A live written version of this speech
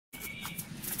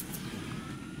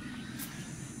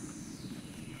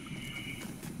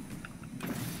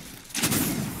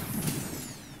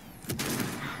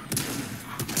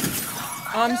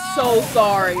I'm so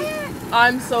sorry.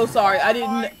 I'm so sorry. I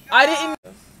didn't.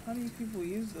 How many people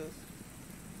use this?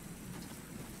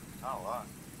 Not a lot.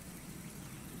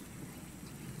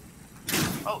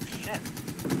 Oh shit.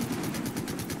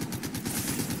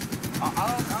 Oh,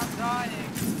 I'm dying.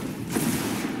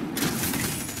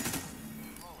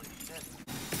 Holy shit.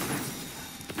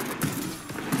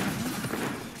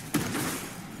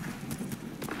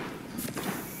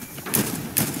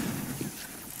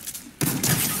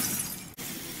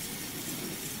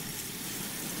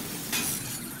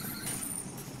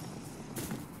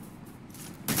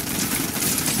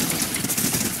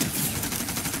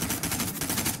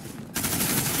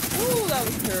 Ooh, that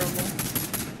was terrible.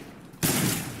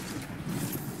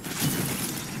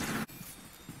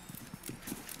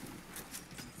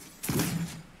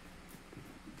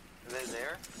 Are they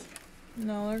there?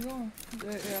 No, they're gone.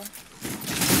 Yeah.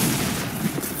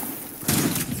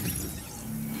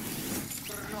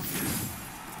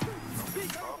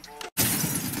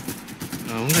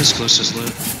 One guy's closest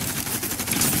lit.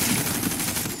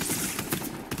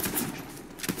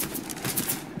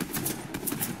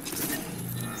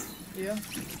 Yeah.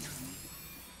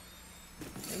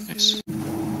 Nice.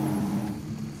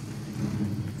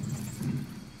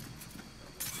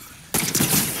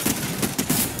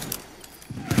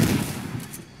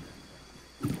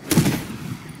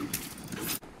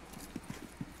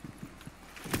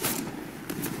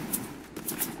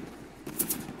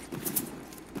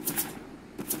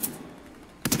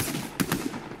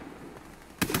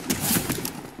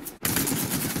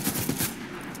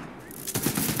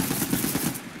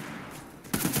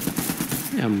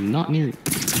 Yeah, I'm not near you.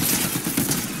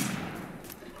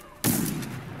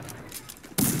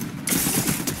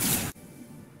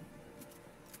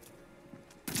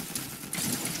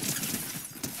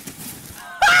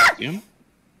 Him?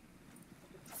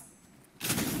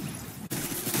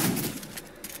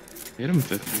 Hit him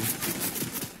 50.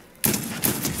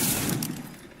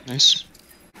 Nice.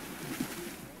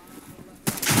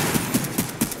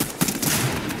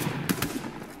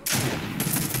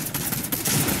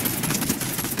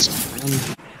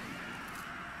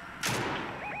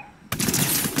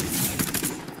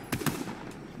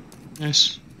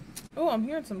 Nice. Oh, I'm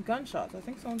hearing some gunshots. I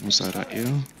think someone's. Was that at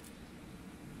you?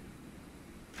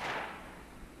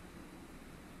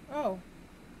 Oh.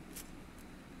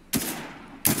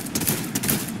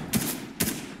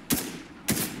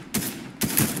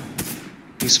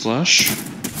 He's flush.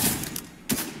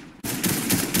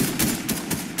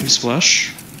 He's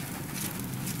flush.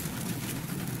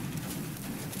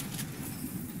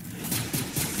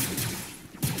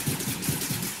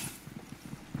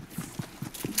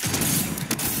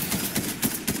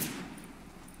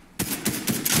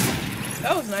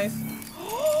 That was nice.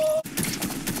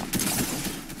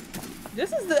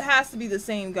 This is has to be the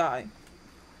same guy.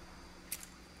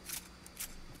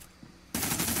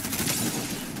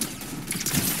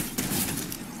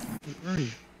 Where are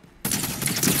you?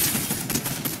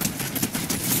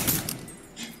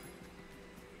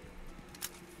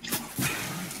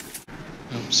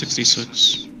 Oh,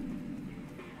 66.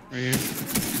 Right here.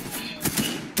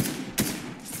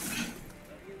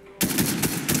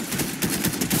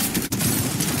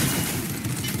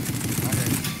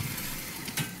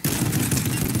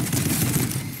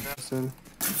 Soon.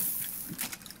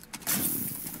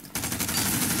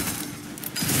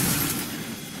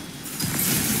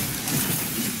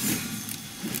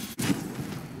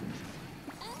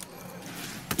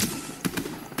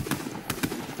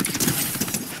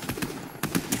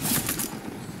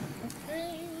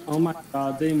 Oh my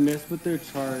god, they missed with their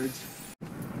charge.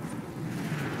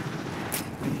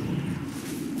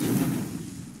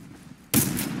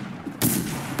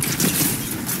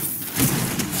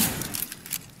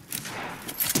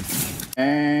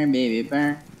 Burn, baby,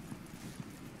 burn.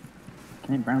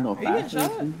 Can I burn a little Are you getting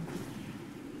faster?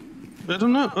 shot? I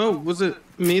don't know. Oh, was it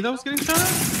me that was getting shot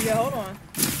at? Yeah, hold on.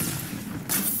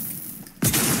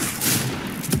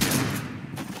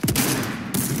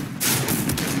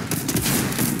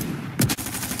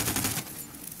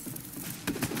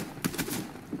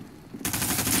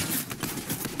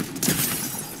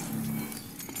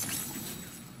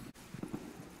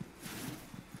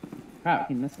 Crap,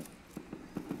 he missed it.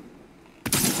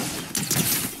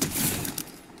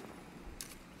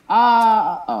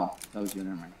 Oh, that was you,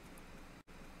 never mind.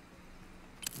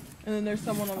 And then there's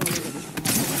someone on the roof.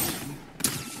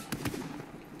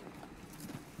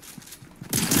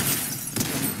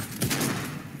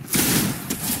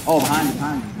 Oh, behind me.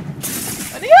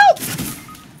 I need help!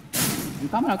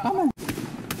 I'm coming.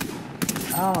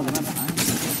 Oh, they're not behind me.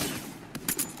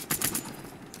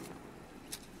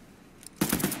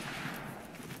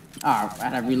 Oh, I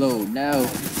had to reload. No.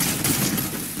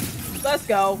 Let's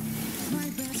go.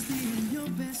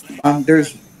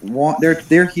 There's one.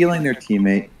 They're healing their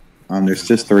teammate. There's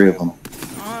just 3 of them.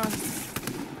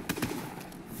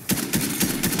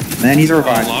 Man, he's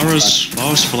revived.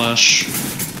 Lara's flash.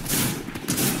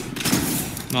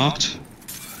 Knocked.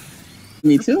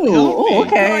 Me too. Oh,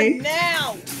 okay. Run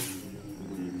now,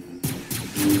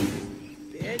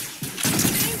 bitch.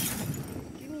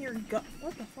 Give me your gun.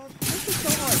 What the fuck? This is so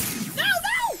hard. No,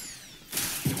 no.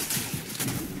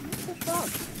 What the fuck?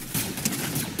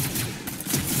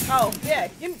 Oh yeah,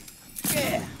 give me.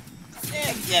 Yeah,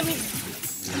 give me.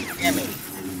 Give me.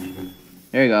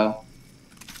 There you go.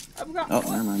 I've got. Oh,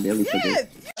 never mind. They at least took it.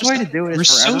 The way to do it We're is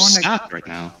for so everyone to. stacked right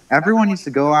now. Everyone needs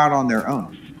to go out on their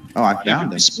own. Oh, I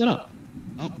found them. Split up.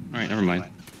 Oh, alright, never mind.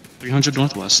 300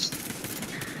 northwest.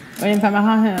 Wait, I'm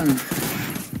behind him.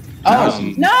 Oh,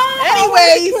 no!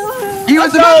 Anyways. He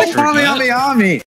was about to call me on me.